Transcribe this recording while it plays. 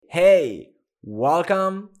Hey,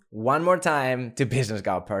 welcome one more time to Business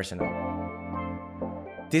Got Personal.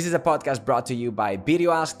 This is a podcast brought to you by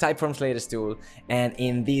VideoAsk, Typeform's latest tool, and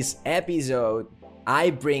in this episode, I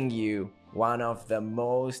bring you one of the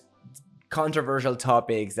most controversial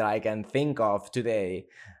topics that I can think of today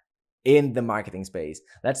in the marketing space.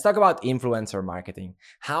 Let's talk about influencer marketing,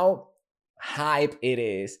 how hype it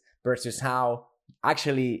is versus how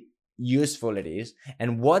actually useful it is,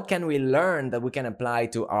 and what can we learn that we can apply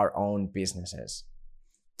to our own businesses.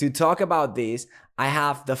 To talk about this, I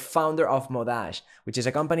have the founder of Modash, which is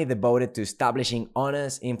a company devoted to establishing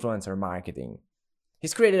honest influencer marketing.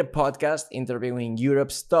 He's created a podcast interviewing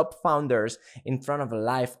Europe's top founders in front of a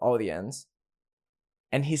live audience,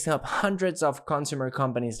 and he's helped hundreds of consumer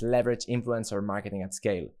companies leverage influencer marketing at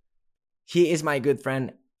scale. He is my good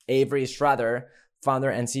friend, Avery Schrader,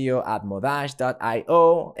 founder and CEO at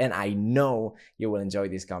Modash.io, and I know you will enjoy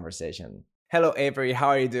this conversation. Hello, Avery. How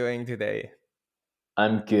are you doing today?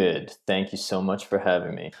 I'm good. Thank you so much for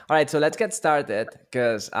having me. All right, so let's get started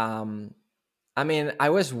because I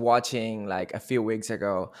was watching like a few weeks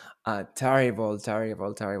ago a terrible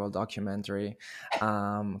documentary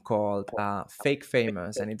called Fake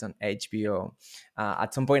Famous, and it's on HBO.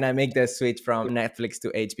 At some point, I make the switch from Netflix to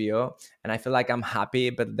HBO, and I feel like I'm happy,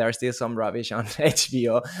 but there's still some rubbish on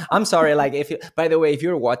HBO. I'm sorry. Like, by the way, if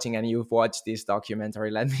you're watching and you've watched this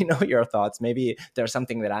documentary, let me know your thoughts. Maybe there's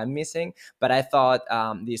something that I'm missing, but I thought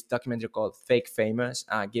this documentary called Fake Famous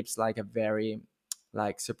gives like a very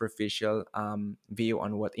superficial view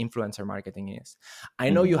on what influencer marketing is. I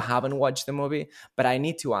know you haven't watched the movie, but I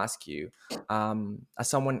need to ask you, as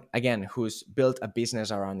someone again who's built a business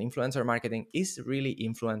around influencer marketing, is really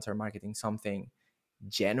influencer marketing something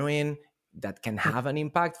genuine that can have an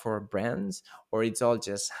impact for brands, or it's all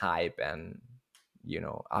just hype and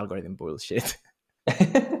algorithm bullshit?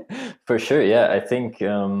 For sure. Yeah, I think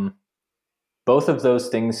both of those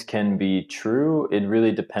things can be true. It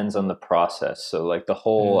really depends on the process. So like the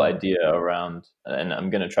whole idea around, and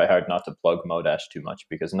I'm going to try hard not to plug Modash too much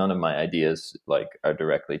because none of my ideas are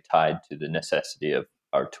directly tied to the necessity of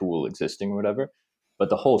our tool existing or whatever.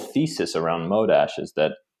 But the whole thesis around Modash is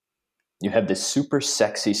that you have this super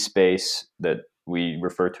sexy space that we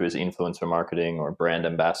refer to as influencer marketing or brand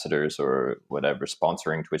ambassadors or whatever,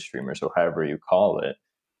 sponsoring Twitch streamers or however you call it.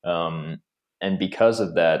 And because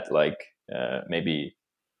of that, maybe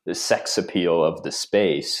the sex appeal of the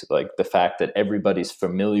space, like the fact that everybody's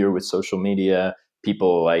familiar with social media,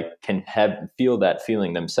 people can feel that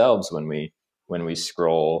feeling themselves when we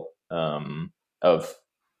scroll, of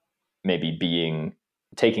maybe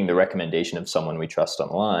taking the recommendation of someone we trust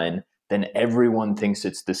online, then everyone thinks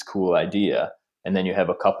it's this cool idea. And then you have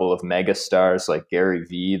a couple of mega stars like Gary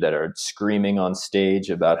Vee that are screaming on stage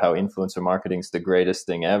about how influencer marketing is the greatest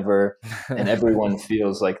thing ever. And everyone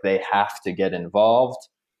feels like they have to get involved.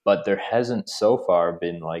 But there hasn't so far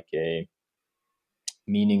been like a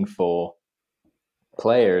meaningful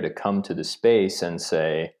player to come to the space and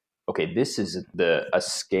say, okay, this is a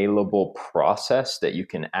scalable process that you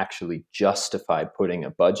can actually justify putting a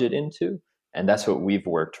budget into. And that's what we've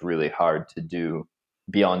worked really hard to do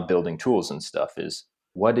beyond building tools and stuff, is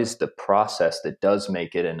what is the process that does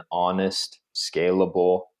make it an honest,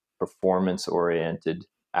 scalable, performance-oriented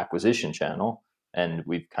acquisition channel. And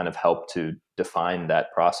we've kind of helped to define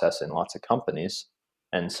that process in lots of companies.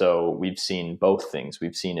 And so we've seen both things.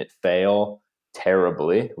 We've seen it fail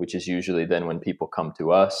terribly, which is usually then when people come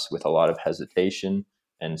to us with a lot of hesitation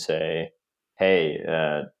and say,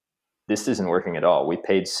 hey, this isn't working at all. We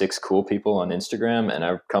paid 6 cool people on Instagram and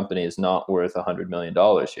our company is not worth $100 million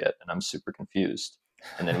yet. And I'm super confused.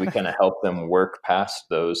 And then we kind of help them work past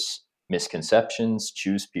those misconceptions,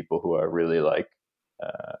 choose people who are really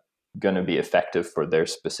going to be effective for their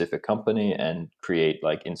specific company, and create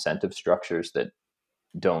incentive structures that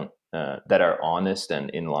are honest and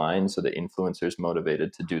in line, so the influencer is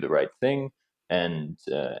motivated to do the right thing, and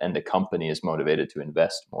the company is motivated to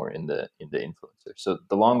invest more in the influencer. So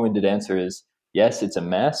the long-winded answer is yes, it's a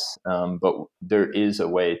mess, but there is a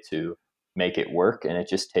way to make it work, and it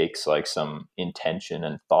just takes some intention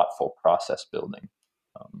and thoughtful process building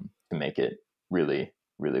to make it really,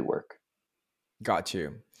 really work. Got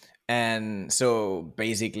you. And so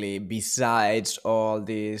basically, besides all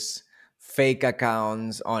these fake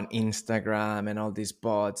accounts on Instagram and all these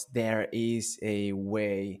bots, there is a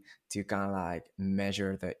way to kind of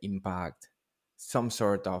measure the impact, some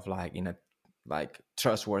sort of in a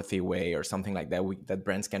trustworthy way or something like that that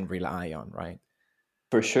brands can rely on, right?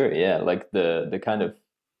 For sure, yeah. The kind of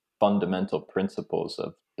fundamental principles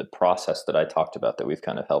of the process that I talked about that we've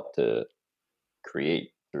kind of helped to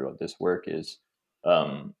create throughout this work is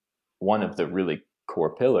one of the really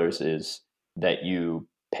core pillars is that you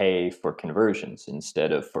pay for conversions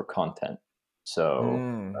instead of for content. So,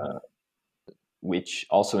 Mm. which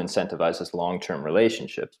also incentivizes long-term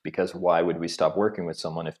relationships, because why would we stop working with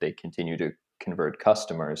someone if they continue to convert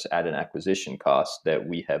customers at an acquisition cost that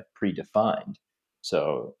we have predefined?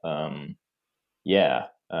 So, yeah,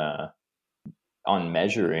 on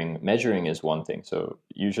measuring is one thing. So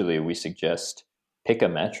usually we suggest pick a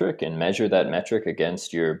metric and measure that metric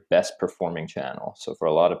against your best performing channel. So for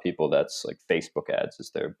a lot of people, that's like Facebook ads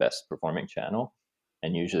is their best performing channel.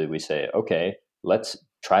 And usually we say, okay, let's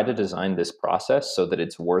try to design this process so that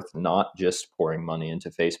it's worth not just pouring money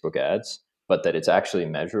into Facebook ads, but that it's actually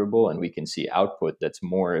measurable and we can see output that's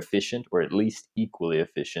more efficient or at least equally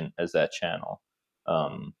efficient as that channel.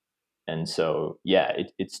 And so, yeah,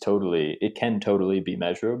 it can totally be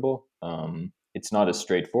measurable. It's not as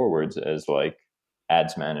straightforward as like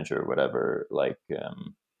ads manager or whatever,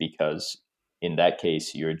 because in that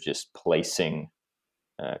case, you're just placing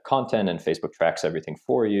content and Facebook tracks everything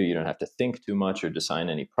for you. You don't have to think too much or design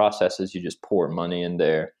any processes. You just pour money in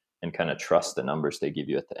there and kind of trust the numbers they give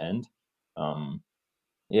you at the end.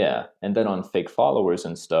 Yeah. And then on fake followers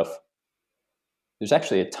and stuff, there's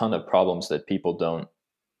actually a ton of problems that people don't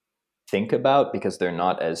think about because they're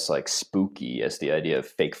not as like spooky as the idea of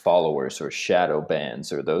fake followers or shadow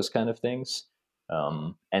bans or those kind of things.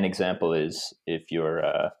 An example is if you're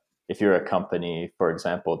a company, for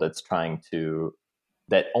example,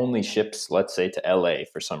 that only ships, let's say, to LA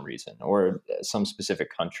for some reason, or some specific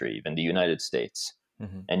country, even the United States,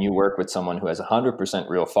 Mm-hmm. and you work with someone who has 100%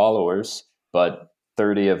 real followers, but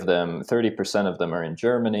 30% of them are in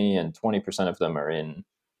Germany and 20% of them are in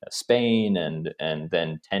Spain, and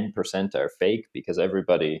then 10% are fake because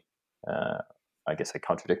everybody, I guess I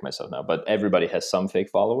contradict myself now, but everybody has some fake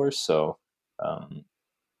followers. So um,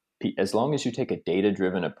 as long as you take a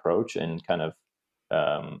data-driven approach and kind of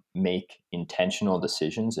make intentional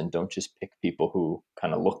decisions and don't just pick people who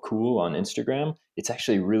kind of look cool on Instagram, it's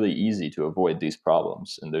actually really easy to avoid these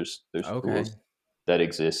problems. And there's Okay. tools that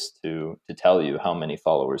exist to tell you how many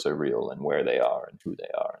followers are real and where they are and who they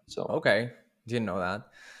are and so on. Okay. Didn't know that.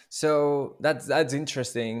 So that's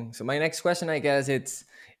interesting. So my next question, I guess, it's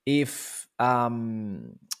if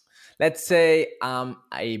let's say I'm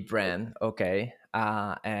a brand, okay,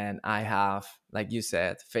 and I have, like you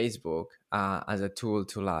said, Facebook as a tool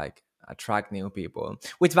to like attract new people.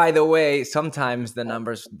 Which, by the way, sometimes the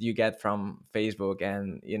numbers you get from Facebook,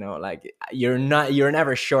 and like you're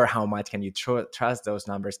never sure how much can you trust those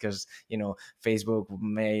numbers, because Facebook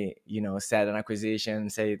may set an acquisition,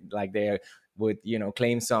 say like they would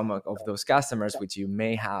claim some of those customers which you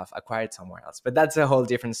may have acquired somewhere else, but that's a whole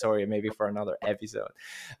different story, maybe for another episode.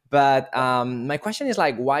 But my question is,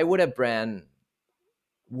 like, why would a brand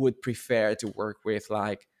would prefer to work with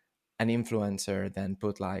like an influencer than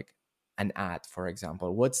put like an ad, for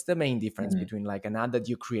example? What's the main difference Mhm. between like an ad that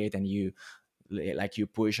you create and you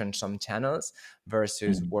push on some channels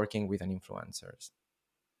versus Mhm. working with an influencers?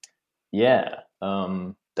 Yeah,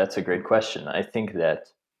 that's a great question. I think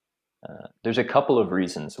that there's a couple of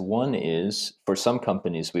reasons. One is for some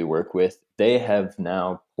companies we work with, they have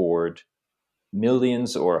now poured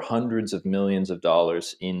millions or hundreds of millions of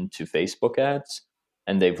dollars into Facebook ads.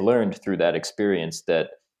 And they've learned through that experience that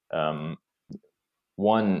um,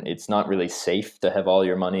 one, it's not really safe to have all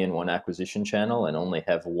your money in one acquisition channel and only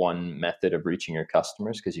have one method of reaching your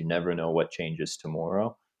customers, because you never know what changes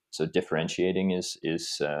tomorrow. So differentiating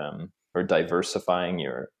or diversifying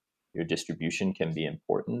your distribution can be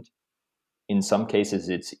important. In some cases,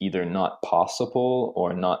 it's either not possible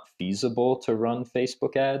or not feasible to run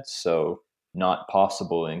Facebook ads. So not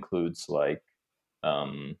possible includes like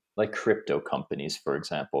crypto companies, for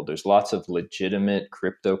example. There's lots of legitimate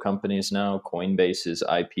crypto companies now. Coinbase is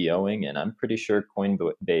IPOing, and I'm pretty sure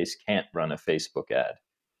Coinbase can't run a Facebook ad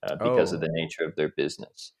because of Oh, the nature of their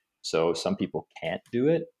business. So some people can't do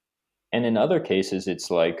it. And in other cases,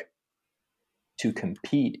 it's like to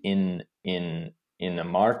compete in a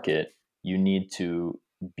market, you need to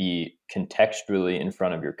be contextually in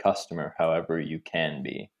front of your customer however you can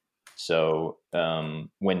be. So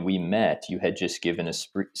when we met, you had just given a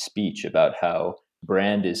speech about how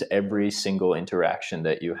brand is every single interaction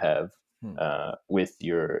that you have hmm. with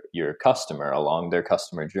your customer along their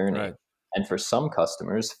customer journey. Right. And for some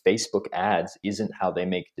customers, Facebook ads isn't how they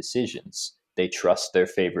make decisions. They trust their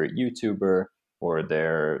favorite YouTuber, or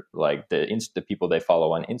their like the people they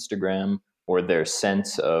follow on Instagram, or their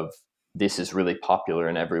sense of this is really popular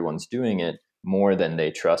and everyone's doing it, more than they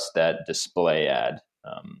trust that display ad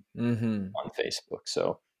Mm-hmm. on Facebook.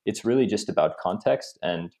 So it's really just about context,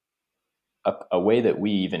 and a way that we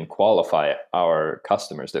even qualify our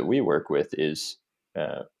customers that we work with is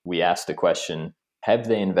we ask the question, have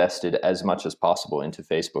they invested as much as possible into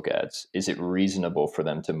Facebook ads? Is it reasonable for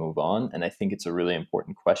them to move on? And I think it's a really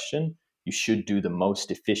important question. You should do the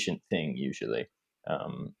most efficient thing usually.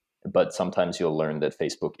 But sometimes you'll learn that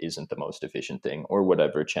Facebook isn't the most efficient thing, or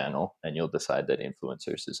whatever channel, and you'll decide that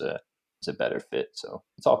influencers is a better fit. So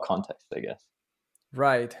it's all context, I guess.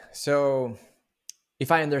 Right. So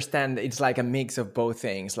if I understand, it's like a mix of both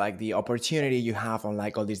things, like the opportunity you have on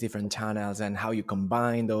like all these different channels and how you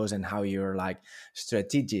combine those and how you're like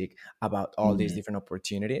strategic about all these different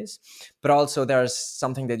opportunities. But also there's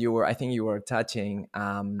something that I think you were touching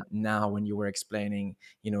now when you were explaining,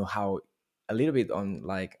 how a little bit on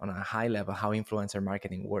like on a high level, how influencer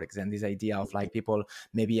marketing works, and this idea of like people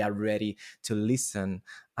maybe are ready to listen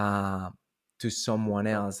to someone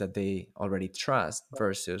else that they already trust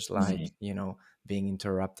versus like, being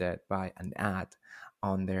interrupted by an ad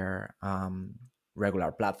on their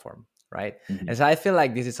regular platform, right? And so I feel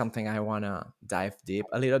like this is something I want to dive deep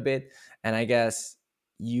a little bit, and I guess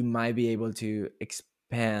you might be able to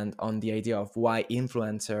expand on the idea of why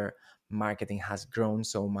influencer marketing has grown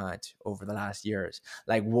so much over the last years.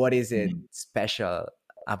 Like, what is it special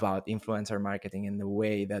about influencer marketing and the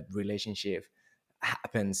way that relationship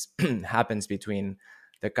happens between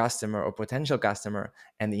the customer or potential customer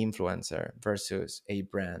and the influencer versus a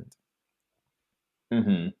brand?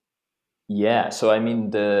 Yeah. So I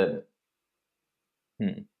mean,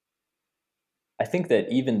 I think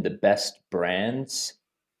that even the best brands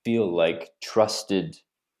feel like trusted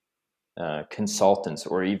consultants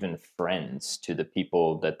or even friends to the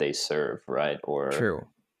people that they serve, right? True.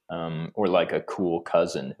 Or like a cool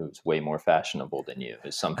cousin who's way more fashionable than you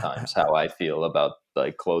is sometimes how I feel about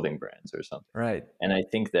like clothing brands or something. Right. And I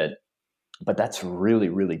think that, but that's really,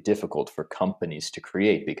 really difficult for companies to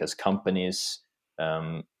create because companies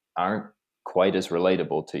aren't quite as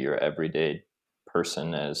relatable to your everyday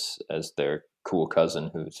person as their cool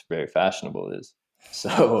cousin who's very fashionable is.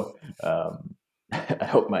 So I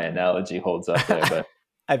hope my analogy holds up there, but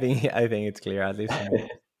I think it's clear at least for me.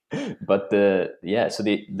 but so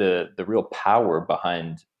the real power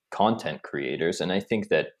behind content creators, and I think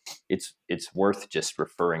that it's worth just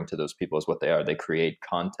referring to those people as what they are. They create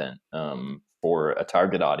content for a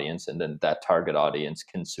target audience, and then that target audience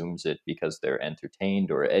consumes it because they're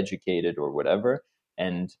entertained or educated or whatever.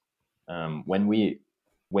 And when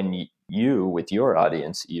you with your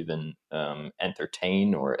audience even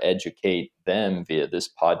entertain or educate them via this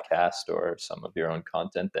podcast or some of your own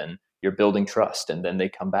content, then you're building trust, and then they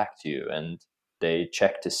come back to you and they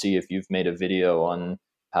check to see if you've made a video on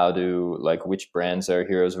how to like which brands are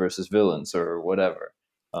heroes versus villains or whatever.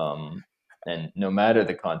 And no matter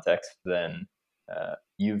the context, then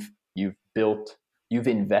you've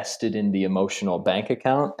invested in the emotional bank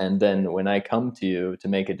account, and then when I come to you to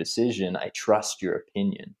make a decision, I trust your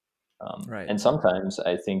opinion. Right. And sometimes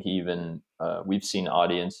I think even we've seen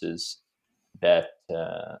audiences that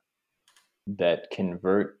that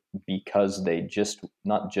convert because they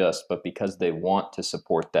but because they want to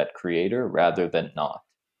support that creator rather than not.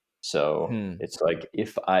 So it's like,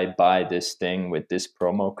 if I buy this thing with this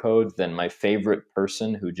promo code, then my favorite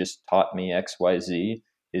person who just taught me XYZ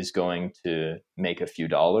is going to make a few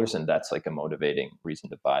dollars. And that's like a motivating reason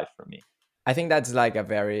to buy for me. I think that's like a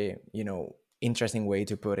very, interesting way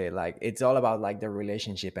to put it. Like, it's all about like the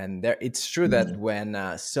relationship, and it's true that when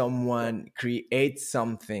someone creates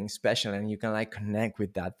something special and you can like connect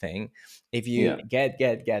with that thing, if you get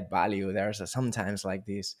value, there's sometimes like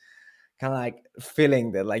this kind of like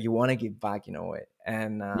feeling that like you want to give back in a way.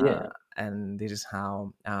 And this is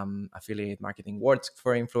how affiliate marketing works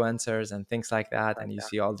for influencers and things like that. And you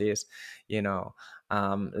see all these,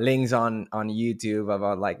 links on YouTube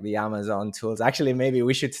about like the Amazon tools. Actually, maybe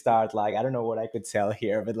we should start like, I don't know what I could sell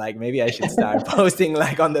here, but like maybe I should start posting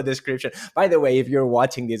like on the description. By the way, if you're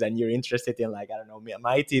watching this and you're interested in like, I don't know,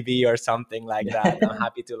 my TV or something like that, I'm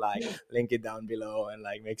happy to like link it down below and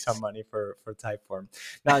like make some money for Typeform.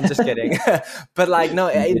 No, I'm just kidding. But like, no,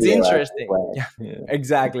 it's interesting. Yeah,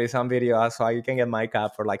 exactly. Some video, so you can get my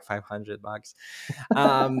cap for like $500.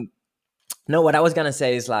 No, what I was gonna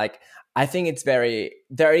say is like, I think there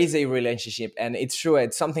is a relationship, and it's true.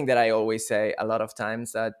 It's something that I always say a lot of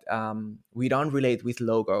times, that we don't relate with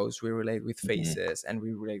logos, we relate with faces, and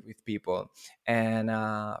we relate with people. And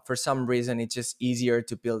for some reason, it's just easier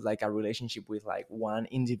to build like a relationship with like one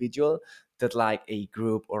individual that like a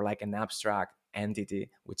group or like an abstract entity,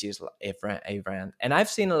 which is a brand. And I've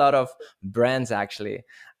seen a lot of brands actually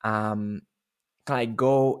like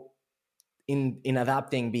go in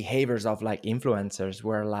adapting behaviors of like influencers,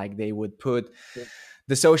 where like they would put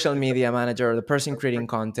the social media manager, the person creating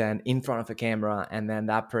content in front of a camera, and then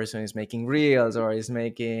that person is making reels or is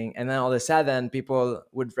making, and then all of a sudden people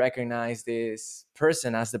would recognize this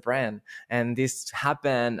person as the brand. And this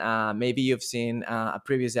happened, maybe you've seen a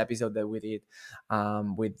previous episode that we did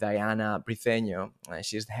with Diana Briceño.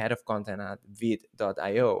 She's the head of content at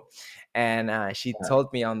vid.io, and she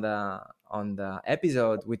told me on the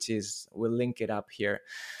episode, which is, we'll link it up here,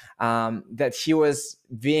 that she was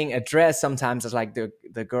being addressed sometimes as like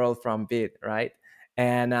the girl from Vid, right?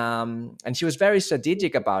 And she was very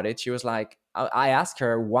strategic about it. She was like, I asked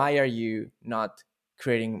her, why are you not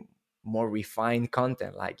creating more refined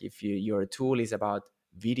content? Like, if your tool is about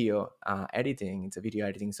video editing, it's a video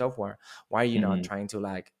editing software, why are you not trying to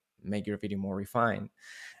like make your video more refined?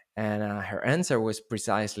 And her answer was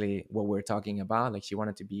precisely what we're talking about. Like, she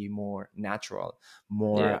wanted to be more natural,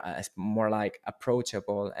 more like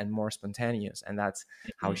approachable and more spontaneous. And that's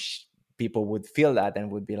how people would feel that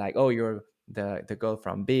and would be like, oh, you're the girl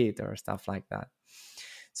from Beat or stuff like that.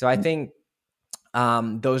 So I think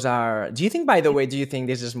those are, do you think, by the way, do you think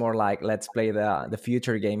this is more like, let's play the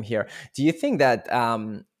future game here. Do you think that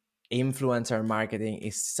influencer marketing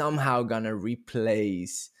is somehow gonna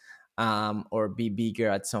replace or be bigger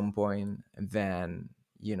at some point than,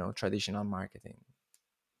 traditional marketing?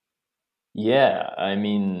 Yeah, I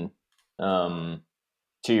mean, to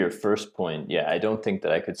your first point, yeah, I don't think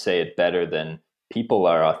that I could say it better than people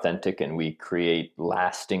are authentic and we create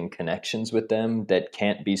lasting connections with them that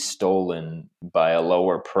can't be stolen by a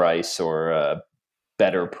lower price or a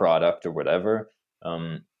better product or whatever.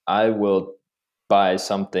 I will buy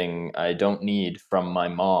something I don't need from my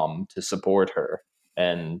mom to support her,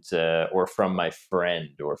 and or from my friend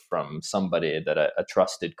or from somebody that a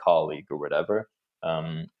trusted colleague or whatever.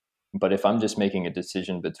 But if I'm just making a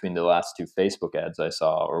decision between the last two Facebook ads I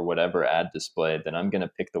saw or whatever ad display, then I'm going to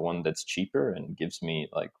pick the one that's cheaper and gives me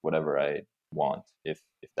like whatever I want, if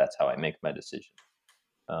that's how I make my decision.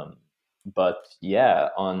 But yeah,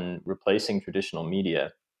 on replacing traditional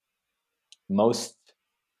media, most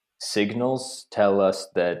signals tell us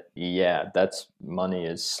that, yeah, that's money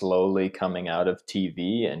is slowly coming out of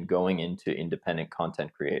TV and going into independent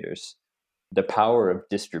content creators. The power of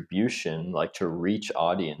distribution, like to reach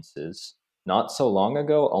audiences, not so long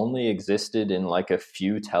ago only existed in like a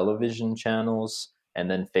few television channels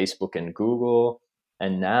and then Facebook and Google.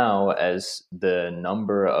 And now, as the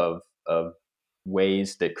number of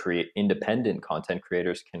ways that create independent content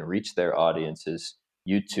creators can reach their audiences,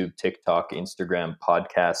 YouTube, TikTok, Instagram,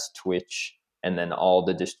 podcast, Twitch, and then all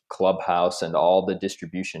the Clubhouse and all the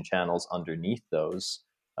distribution channels underneath those,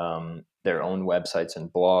 their own websites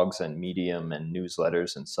and blogs and Medium and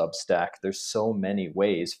newsletters and Substack. There's so many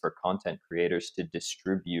ways for content creators to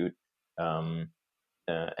distribute and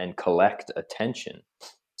collect attention.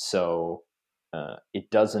 So it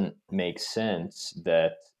doesn't make sense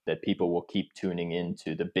that people will keep tuning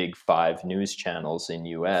into the big 5 news channels in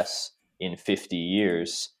US in 50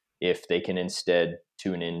 years if they can instead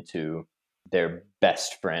tune into their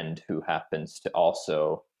best friend who happens to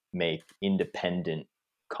also make independent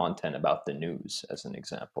content about the news, as an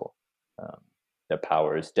example. The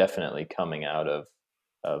power is definitely coming out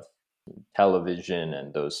of television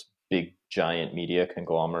and those big giant media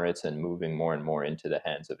conglomerates and moving more and more into the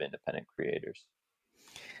hands of independent creators.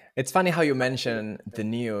 It's funny how you mention the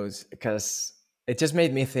news, because it just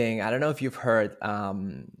made me think, I don't know if you've heard,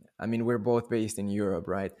 I mean, we're both based in Europe,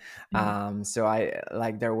 right? So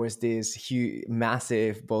there was this huge,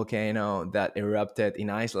 massive volcano that erupted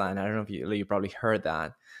in Iceland. I don't know if you probably heard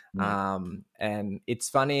that. And it's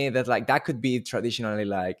funny that like that could be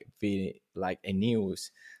traditionally be like a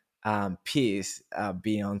news piece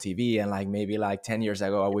being on TV, and like maybe like 10 years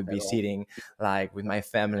ago I would be sitting like with my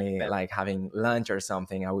family, like having lunch or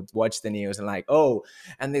something. I would watch the news and like, oh,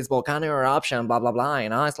 and this volcano eruption, blah blah blah,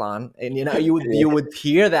 in Iceland, and you would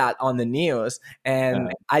hear that on the news.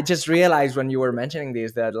 And I just realized when you were mentioning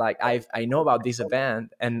this that like I know about this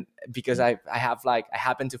event, and because I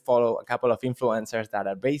happen to follow a couple of influencers that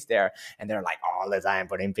are based there, and they're like all the time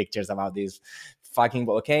putting pictures about this fucking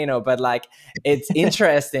volcano. But like, it's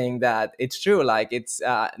interesting that it's true. Like, it's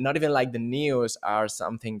not even like the news are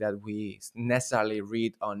something that we necessarily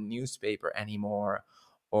read on newspaper anymore,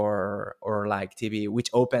 or like TV, which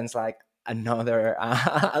opens like another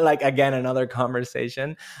like again another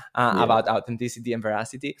conversation about authenticity and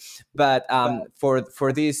veracity. But for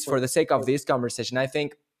the sake of this conversation, I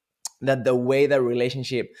think that the way the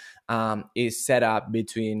relationship is set up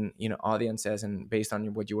between audiences, and based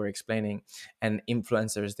on what you were explaining, and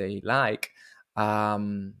influencers they like,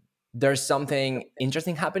 there's something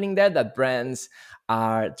interesting happening there that brands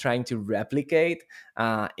are trying to replicate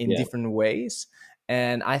in different ways.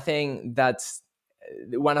 And I think that's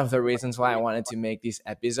one of the reasons why I wanted to make this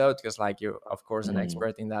episode, because like you're of course an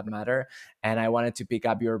expert in that matter, and I wanted to pick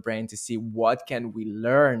up your brain to see what can we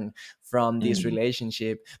learn from this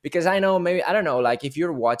relationship. Because I know, maybe, I don't know, like if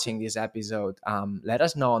you're watching this episode, let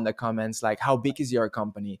us know in the comments, like how big is your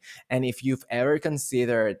company, and if you've ever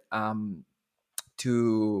considered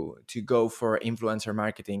to go for influencer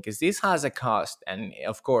marketing, because this has a cost, and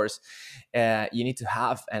of course you need to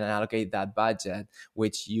have and allocate that budget,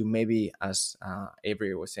 which you maybe, as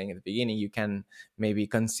Avery was saying at the beginning, you can maybe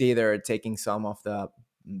consider taking some of the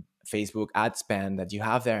Facebook ad spend that you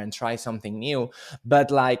have there and try something new.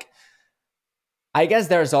 But like, I guess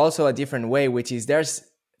there's also a different way, which is there's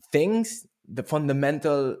things, the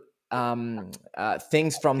fundamental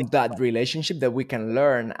things from that relationship that we can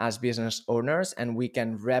learn as business owners, and we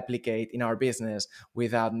can replicate in our business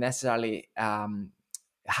without necessarily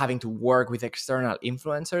having to work with external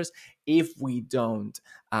influencers if we don't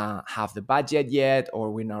have the budget yet, or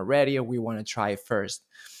we're not ready, or we want to try first.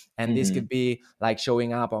 And this could be like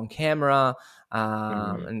showing up on camera,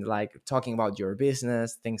 and like talking about your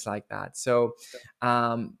business, things like that. So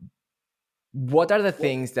what are the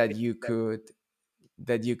things that you could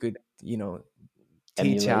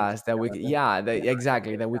teach Emulate. us, that we could,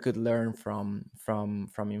 exactly, that we could learn from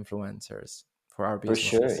influencers for our For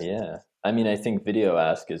businesses? sure, yeah. I mean, I think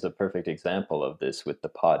VideoAsk is a perfect example of this with the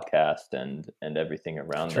podcast and everything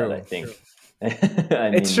around that. True. I think,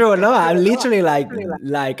 I It's mean, true. No, I'm literally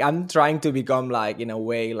like I'm trying to become, like, in a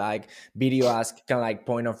way, like VideoAsk kind of like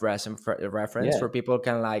point of reference yeah, for people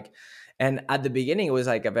can like. And at the beginning, it was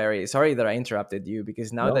like a very, sorry that I interrupted you,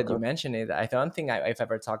 because now no, that you go. mention it, I don't think I've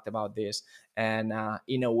ever talked about this. And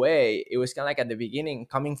in a way, it was kind of like at the beginning,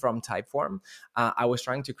 coming from Typeform, I was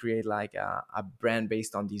trying to create like a brand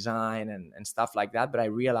based on design and stuff like that. But I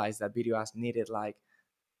realized that VideoAsk needed like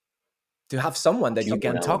to have someone that you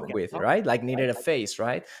Human can talk element. with, right? Like needed a face,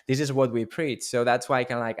 right? This is what we preach. So that's why I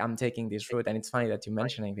kind of like I'm taking this route. And it's funny that you're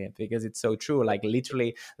mentioning it, because it's so true. Like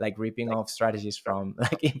literally like ripping off strategies from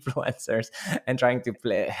like influencers and trying to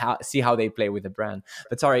see how they play with the brand.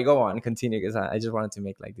 But sorry, go on, continue, because I just wanted to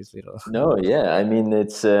make like this little No, yeah. I mean,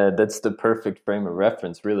 it's that's the perfect frame of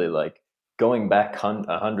reference, really. Like going back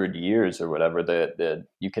 100 years or whatever. The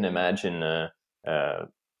you can imagine uh,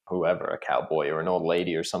 whoever, a cowboy or an old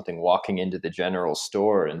lady or something, walking into the general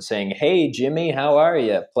store and saying, "Hey, Jimmy, how are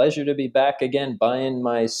you? Pleasure to be back again, buying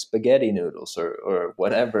my spaghetti noodles," or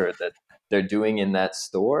whatever that they're doing in that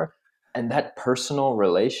store. And that personal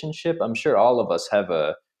relationship, I'm sure all of us have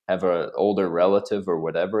an older relative or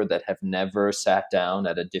whatever that have never sat down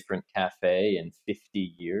at a different cafe in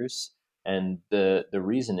 50 years. And the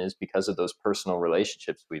reason is because of those personal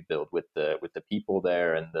relationships we build with the people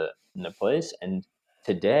there and the place. And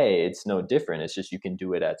today it's no different. It's just you can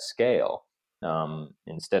do it at scale.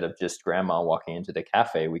 Instead of just grandma walking into the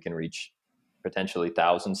cafe, we can reach potentially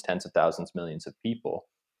thousands, tens of thousands, millions of people.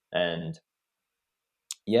 And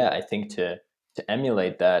yeah, I think to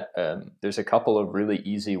emulate that, there's a couple of really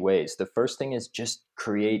easy ways. The first thing is just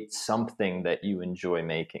create something that you enjoy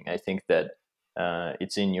making. I think that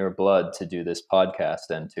it's in your blood to do this podcast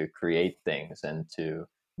and to create things and to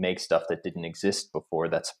make stuff that didn't exist before.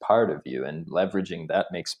 That's part of you, and leveraging that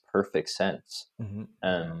makes perfect sense.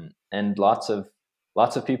 mm-hmm. And lots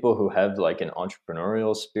of people who have like an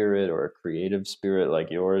entrepreneurial spirit or a creative spirit like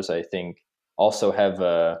yours, I think, also have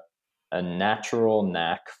a natural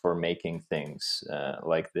knack for making things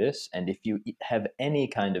like this. And if you have any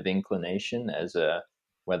kind of inclination as a,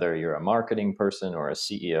 whether you're a marketing person or a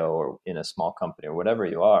CEO or in a small company or whatever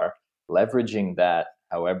you are, leveraging that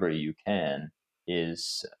however you can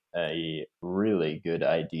is a really good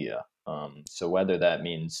idea. So whether that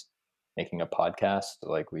means making a podcast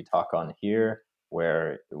like we talk on here,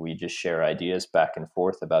 where we just share ideas back and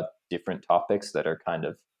forth about different topics that are kind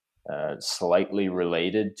of slightly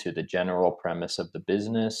related to the general premise of the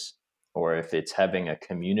business, or if it's having a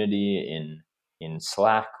community in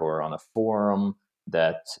Slack or on a forum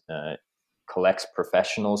that collects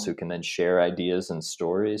professionals who can then share ideas and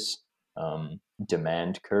stories.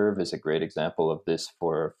 Demand Curve is a great example of this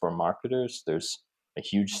for marketers. There's a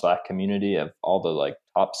huge Slack community of all the like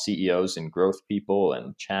top CEOs and growth people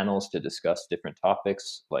and channels to discuss different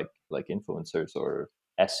topics like influencers or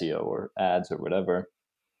SEO or ads or whatever.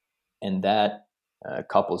 And that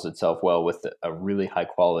couples itself well with a really high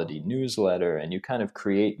quality newsletter, and you kind of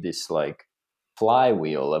create this like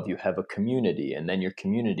flywheel of, you have a community, and then your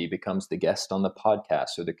community becomes the guest on the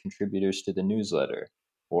podcast or the contributors to the newsletter,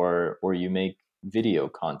 or you make video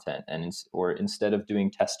content, and or instead of doing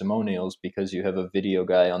testimonials, because you have a video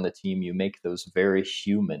guy on the team, you make those very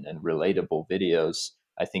human and relatable videos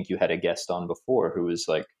I think you had a guest on before who was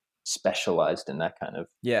like specialized in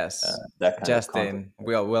Yes, that kind of content. Justin.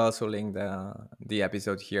 We'll also link the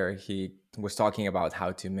episode here. He was talking about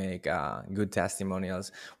how to make good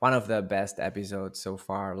testimonials. One of the best episodes so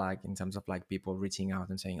far, like in terms of like people reaching out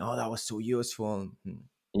and saying, "Oh, that was so useful."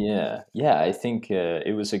 Yeah, yeah, I think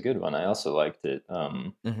it was a good one. I also liked it.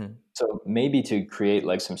 Mm-hmm. So maybe to create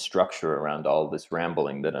like some structure around all this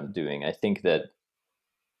rambling that I'm doing, I think that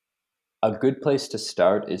a good place to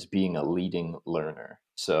start is being a leading learner.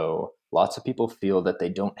 So lots of people feel that they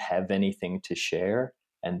don't have anything to share,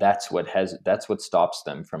 and that's what stops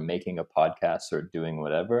them from making a podcast or doing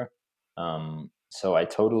whatever. So I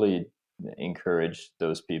totally encourage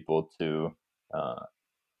those people to uh,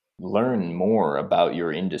 learn more about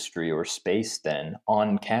your industry or space then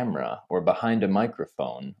on camera or behind a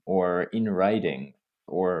microphone or in writing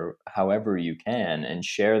or however you can, and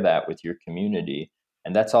share that with your community.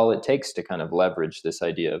 And that's all it takes to kind of leverage this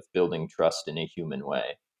idea of building trust in a human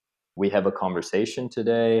way. We have a conversation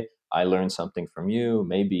today. I learned something from you.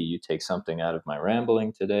 Maybe you take something out of my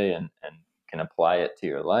rambling today and can apply it to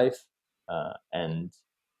your life. And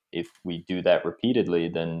if we do that repeatedly,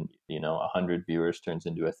 then 100 viewers turns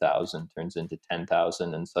into 1,000, turns into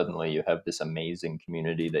 10,000, and suddenly you have this amazing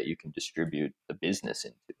community that you can distribute the business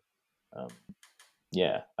into. Um,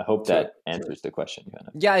 yeah, I hope So that answers the question, kind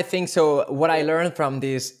of. yeah, I think so. What I learned from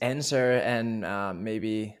this answer, and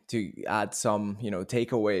maybe to add some,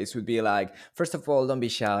 takeaways, would be like, first of all, don't be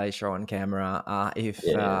shy, show on camera.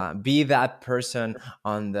 If Yeah, be that person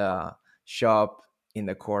on the shop in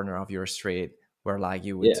the corner of your street where like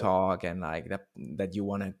you would yeah, talk and like that you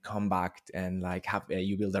want to come back and like have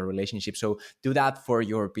you build a relationship. So do that for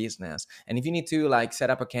your business. And if you need to like set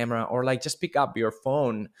up a camera or like just pick up your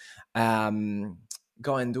phone,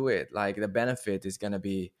 go and do it. Like the benefit is going to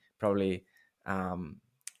be probably um,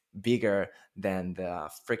 bigger than the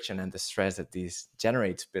friction and the stress that this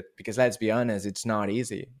generates. But because let's be honest, it's not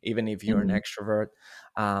easy. Even if you're an hmm, extrovert,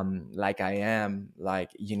 like I am,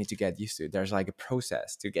 like you need to get used to it. There's like a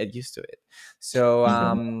process to get used to it. So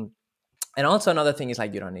hmm, and also another thing is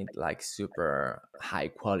like you don't need like super high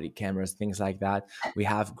quality cameras, things like that. We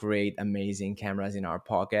have great amazing cameras in our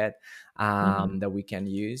pocket hmm, that we can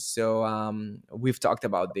use. So we've talked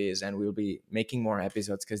about this and we'll be making more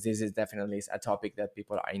episodes because this is definitely a topic that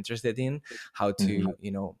people are interested in, how hmm, to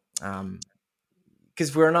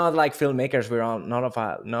because we're not like filmmakers. We're all not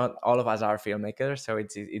all of us are filmmakers, so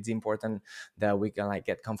it's important that we can like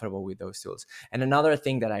get comfortable with those tools. And another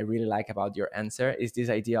thing that I really like about your answer is this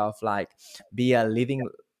idea of like be a living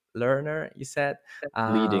learner. You said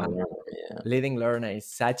leading um, learner, yeah. living learner is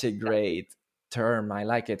such a great term. I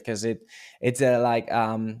like it because it's a like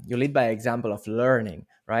you lead by example of learning,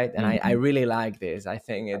 right? And I Hmm. really like this. I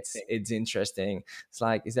think it's interesting. It's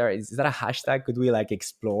like is that a hashtag? Could we like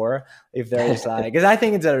explore if there is like, because I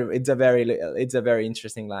think it's a very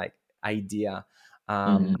interesting like idea.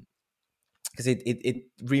 Hmm. Because it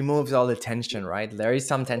removes all the tension, right? There is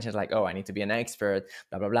some tension like, oh, I need to be an expert,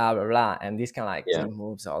 blah blah blah blah blah, and this kind of like Yeah.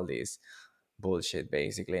 removes all this bullshit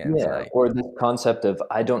basically, and it's Yeah, like or this concept of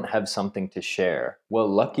I don't have something to share. Well,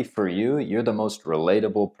 lucky for you, you're the most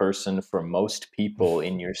relatable person for most people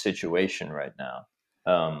in your situation right now.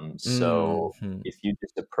 So mhm. if you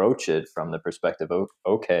just approach it from the perspective of,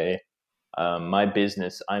 okay, my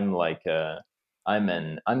business, I'm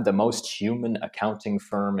the most human accounting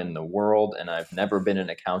firm in the world, and I've never been an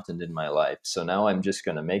accountant in my life. So now I'm just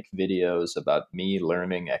going to make videos about me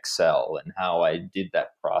learning Excel and how I did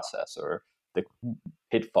that process or the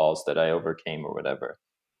pitfalls that I overcame or whatever.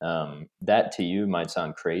 That to you might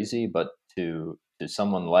sound crazy, but to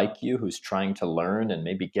someone like you who's trying to learn and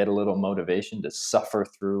maybe get a little motivation to suffer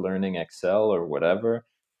through learning Excel or whatever,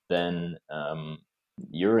 then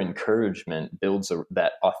your encouragement builds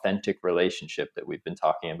that authentic relationship that we've been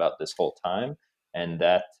talking about this whole time, and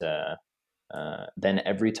that then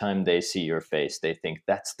every time they see your face, they think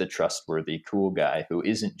that's the trustworthy, cool guy who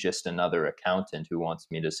isn't just another accountant who wants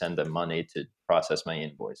me to send them money to process my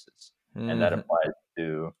invoices. And that Mhm. applies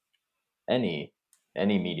to any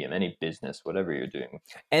any medium, any business, whatever you're doing.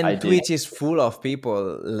 I And did, Twitch is full of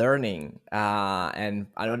people learning, and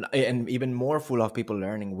I don't, and even more full of people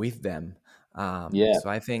learning with them. yeah. So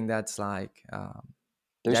I think that's like,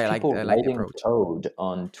 There's yeah, people I like the writing approach. code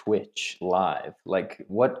on Twitch live. Like,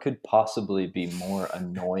 what could possibly be more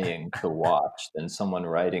annoying to watch than someone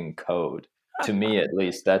writing code? To me, at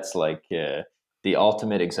least, that's like the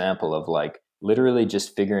ultimate example of like literally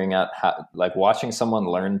just figuring out how, like, watching someone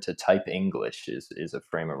learn to type English is a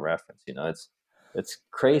frame of reference. You know, It's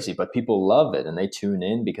crazy, but people love it and they tune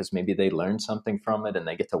in because maybe they learn something from it and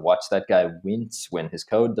they get to watch that guy wince when his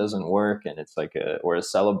code doesn't work, and it's like a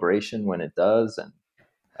celebration when it does. And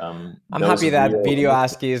I'm those happy that real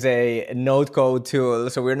VideoAsk is a node code tool,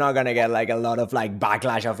 so we're not gonna get like a lot of like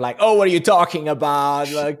backlash of like, oh, what are you talking about?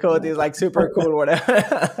 The code is like super cool,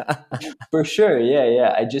 whatever. For sure, yeah,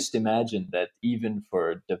 yeah. I just imagine that even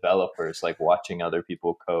for developers, like watching other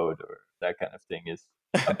people code or that kind of thing is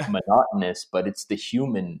monotonous, but it's the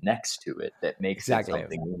human next to it that makes it Exactly.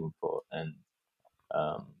 something meaningful. And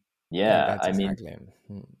um, That, yeah, that's I mean, exactly.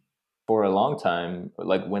 for a long time,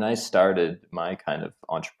 like when I started my kind of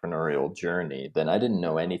entrepreneurial journey, then I didn't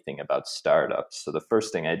know anything about startups. So the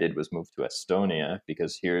first thing I did was move to Estonia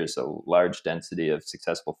because here's a large density of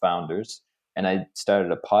successful founders. And I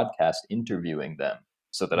started a podcast interviewing them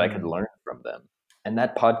so that I could Mm. learn from them. And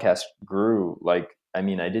that podcast grew like, I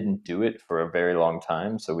mean, I didn't do it for a very long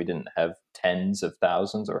time. So we didn't have tens of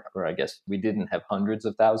thousands, or I guess we didn't have hundreds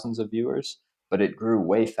of thousands of viewers, but it grew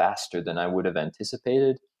way faster than I would have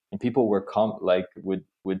anticipated. And people were like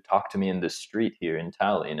would talk to me in the street here in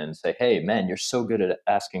Tallinn and say, "Hey, man, you're so good at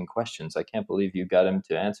asking questions. I can't believe you got him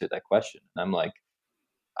to answer that question." And I'm like,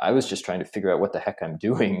 I was just trying to figure out what the heck I'm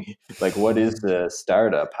doing. Like, what is a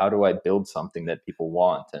startup? How do I build something that people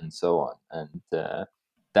want, and so on. And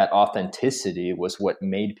that authenticity was what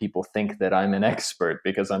made people think that I'm an expert,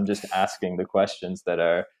 because I'm just asking the questions that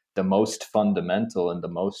are the most fundamental and the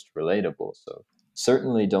most relatable. So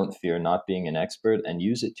certainly don't fear not being an expert, and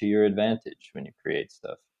use it to your advantage when you create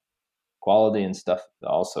stuff. Quality and stuff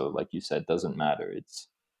also, like you said, doesn't matter.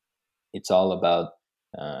 It's all about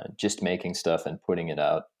just making stuff and putting it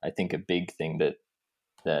out. I think a big thing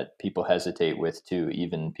that people hesitate with too,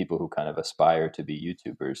 even people who kind of aspire to be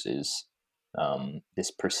YouTubers, is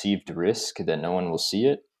this perceived risk that no one will see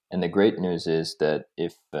it. And the great news is that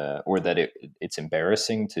if or that it's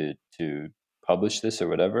embarrassing to publish this or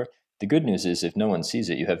whatever. The good news is if no one sees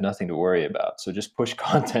it, you have nothing to worry about. So just push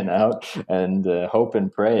content out and hope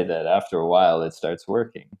and pray that after a while it starts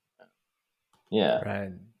working. Yeah.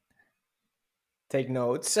 Right. Take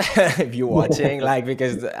notes if you're watching, like,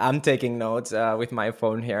 because I'm taking notes with my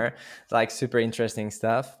phone here. It's like super interesting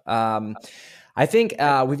stuff. I think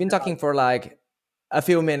we've been talking for like a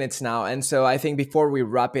few minutes now, and so I think before we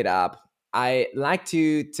wrap it up, I like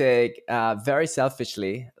to take very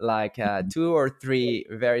selfishly like two or three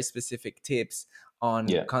very specific tips on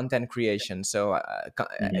Yeah. content creation. So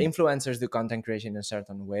Hmm. influencers do content creation in a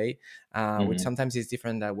certain way, which Hmm. sometimes is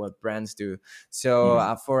different than what brands do. So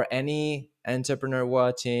Hmm. for any entrepreneur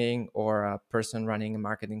watching or a person running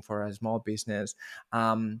marketing for a small business,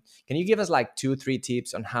 can you give us like 2, 3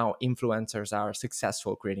 tips on how influencers are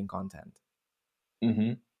successful creating content?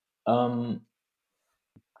 Hmm. Um,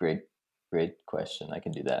 great, great question. I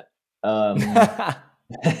can do that. Um,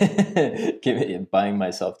 buying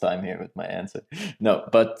myself time here with my answer. No,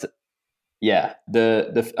 but yeah,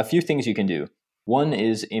 the a few things you can do. One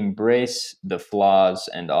is embrace the flaws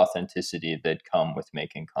and authenticity that come with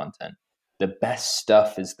making content. The best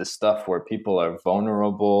stuff is the stuff where people are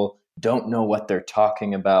vulnerable, don't know what they're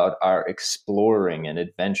talking about, are exploring and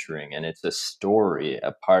adventuring, and it's a story,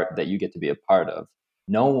 a part that you get to be a part of.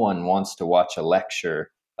 No one wants to watch a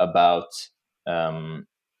lecture about um,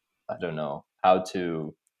 I don't know how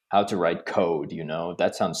to write code.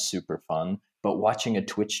 That sounds super fun. But watching a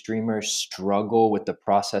Twitch streamer struggle with the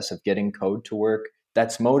process of getting code to work,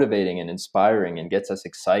 that's motivating and inspiring and gets us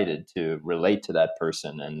excited to relate to that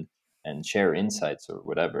person and share insights or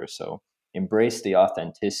whatever. So embrace the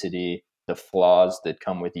authenticity, the flaws that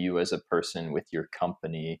come with you as a person, with your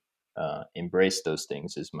company. Embrace those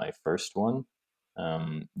things is my first one.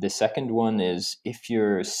 The second one is, if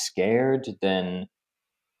you're scared, then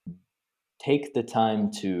take the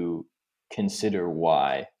time to consider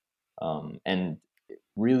why, and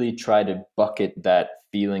really try to bucket that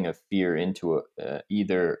feeling of fear into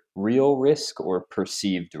either real risk or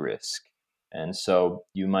perceived risk. And so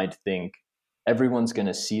you might think everyone's going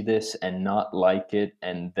to see this and not like it,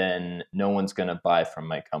 and then no one's going to buy from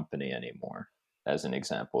my company anymore, as an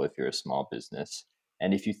example, if you're a small business.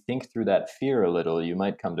 And if you think through that fear a little, you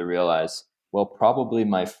might come to realize, well, probably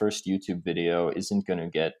my first YouTube video isn't going to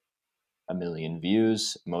get a million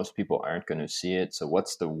views. Most people aren't going to see it. So,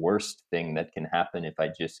 what's the worst thing that can happen if I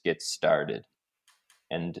just get started?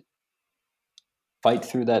 And fight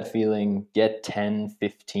through that feeling, get 10,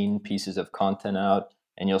 15 pieces of content out,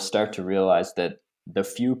 and you'll start to realize that the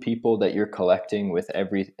few people that you're collecting with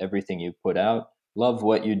everything you put out love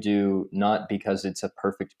what you do, not because it's a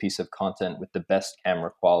perfect piece of content with the best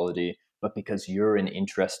camera quality, but because you're an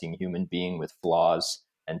interesting human being with flaws.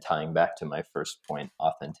 And tying back to my first point,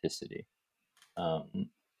 authenticity.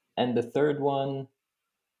 And the third one,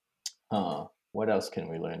 what else can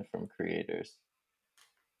we learn from creators?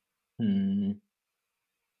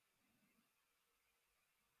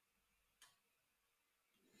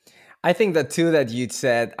 I think the two that you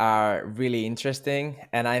said are really interesting,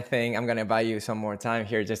 and I think I'm gonna buy you some more time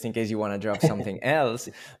here just in case you want to drop something else.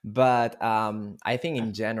 But I think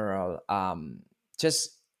in general,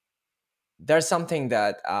 just there's something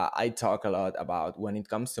that I talk a lot about when it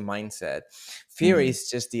comes to mindset. Fear is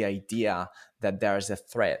just the idea that there's a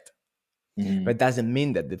threat, but doesn't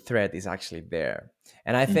mean that the threat is actually there.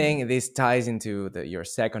 And I think this ties into your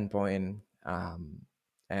second point.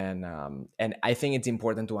 And I think it's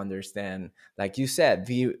important to understand, like you said,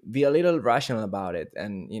 be a little rational about it,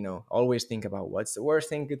 and always think about what's the worst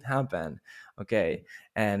thing could happen. Okay.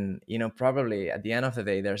 And probably at the end of the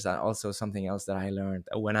day, there's also something else that I learned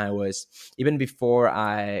when I was, even before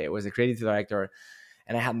I was a creative director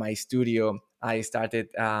and I had my studio. I started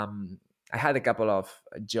I had a couple of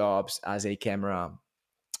jobs as a camera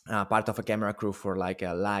part of a camera crew for like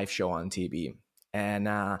a live show on TV. And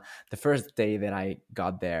the first day that I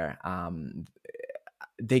got there,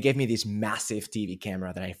 they gave me this massive TV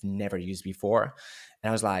camera that I've never used before. And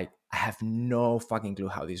I was like, I have no fucking clue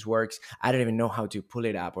how this works. I don't even know how to pull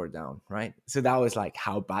it up or down, right? So that was like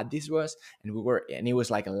how bad this was. And it was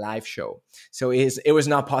like a live show. So it was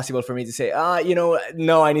not possible for me to say,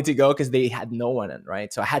 no, I need to go, because they had no one in,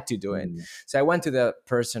 right? So I had to do it. So I went to the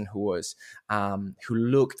person who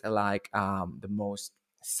looked like the most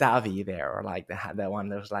savvy there, or like the one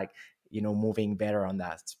that was like, moving better on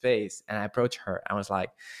that space. And I approached her. I was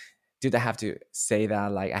like, dude, I have to say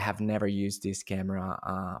that, like, I have never used this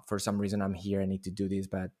camera. For some reason, I'm here. I need to do this,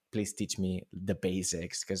 but please teach me the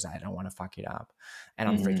basics, because I don't want to fuck it up. And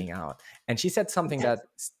I'm freaking out. And she said something that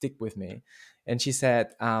stick with me. And she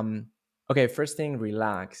said, okay, first thing,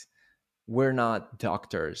 relax. We're not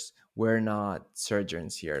doctors. We're not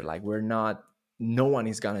surgeons here. Like, no one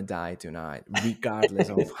is going to die tonight, regardless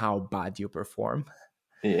of how bad you perform.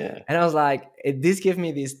 Yeah. And I was like, this gave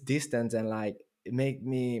me this distance, and like, it made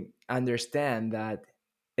me understand that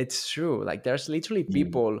it's true. Like, there's literally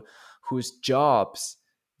people whose jobs,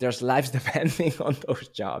 there's lives depending on those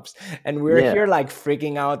jobs. And we're here like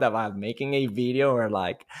freaking out about making a video, or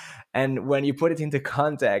like, and when you put it into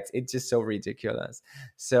context, it's just so ridiculous.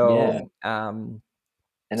 So, and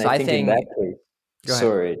so I think in that case, go ahead.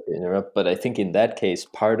 sorry to interrupt, but I think in that case,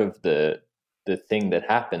 part of the thing that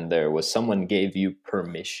happened there was someone gave you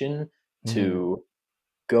permission to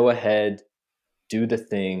go ahead, do the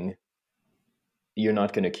thing. You're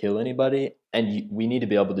not going to kill anybody, and we need to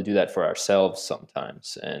be able to do that for ourselves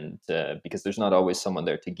sometimes, and because there's not always someone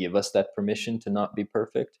there to give us that permission to not be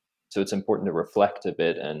perfect. So it's important to reflect a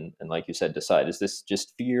bit, and like you said, decide, is this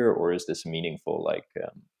just fear, or is this meaningful, like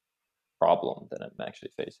problem that I'm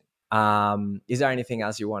actually facing? Is there anything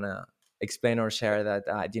else you want to explain or share that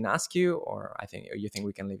I didn't ask you, or you think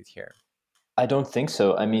we can leave it here? I don't think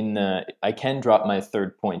so. I mean, I can drop my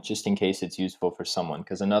third point just in case it's useful for someone,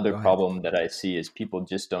 because another problem that I see is people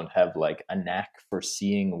just don't have like a knack for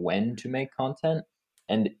seeing when to make content.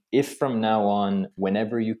 And if from now on,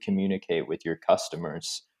 whenever you communicate with your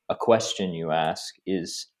customers, a question you ask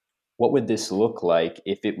is, what would this look like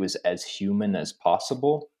if it was as human as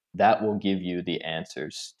possible? That will give you the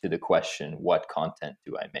answers to the question, what content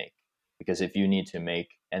do I make? Because if you need to make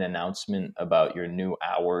an announcement about your new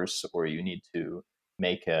hours, or you need to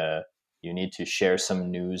share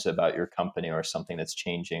some news about your company or something that's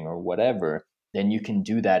changing or whatever, then you can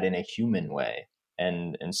do that in a human way,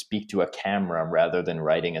 and speak to a camera rather than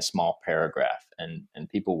writing a small paragraph, and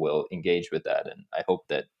people will engage with that. And I hope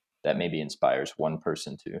that maybe inspires one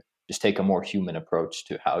person to just take a more human approach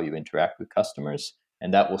to how you interact with customers,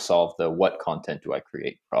 and that will solve the what content do I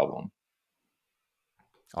create problem.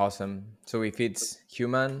 Awesome. So if it's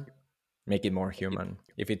human, make it more human.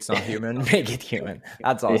 If it's not human, make it human.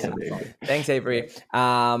 That's awesome. Thanks, Avery.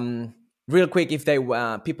 Real quick, if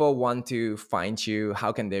people want to find you,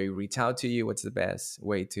 how can they reach out to you? What's the best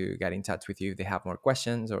way to get in touch with you if they have more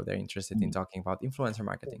questions, or they're interested in talking about influencer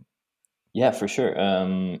marketing? Yeah, for sure.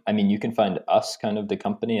 I mean, you can find us, kind of the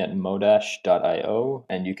company, at modash.io,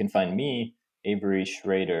 and you can find me, Avery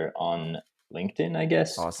Schrader, on LinkedIn, I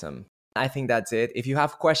guess. Awesome. I think that's it. If you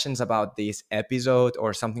have questions about this episode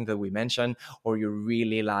or something that we mentioned, or you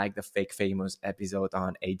really like the Fake Famous episode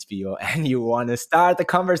on HBO and you want to start a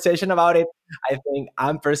conversation about it, I think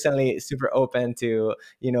I'm personally super open to,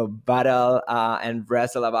 battle and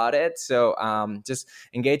wrestle about it. So just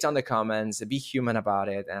engage on the comments, be human about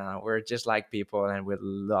it. We're just like people and we'd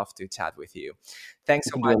love to chat with you. Thanks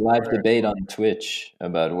so We much. do a live debate on Twitch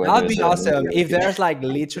about whether That'd be awesome. If there's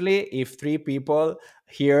if 3 people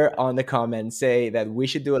here on the comments say that we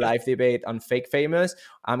should do a live debate on Fake Famous,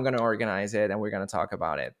 I'm going to organize it and we're going to talk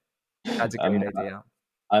about it. That's a great idea.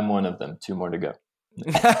 I'm one of them. 2 more to go.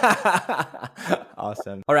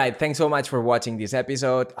 Awesome. All right. Thanks so much for watching this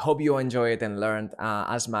episode. Hope you enjoyed and learned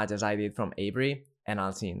as much as I did from Avery, and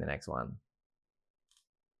I'll see you in the next one.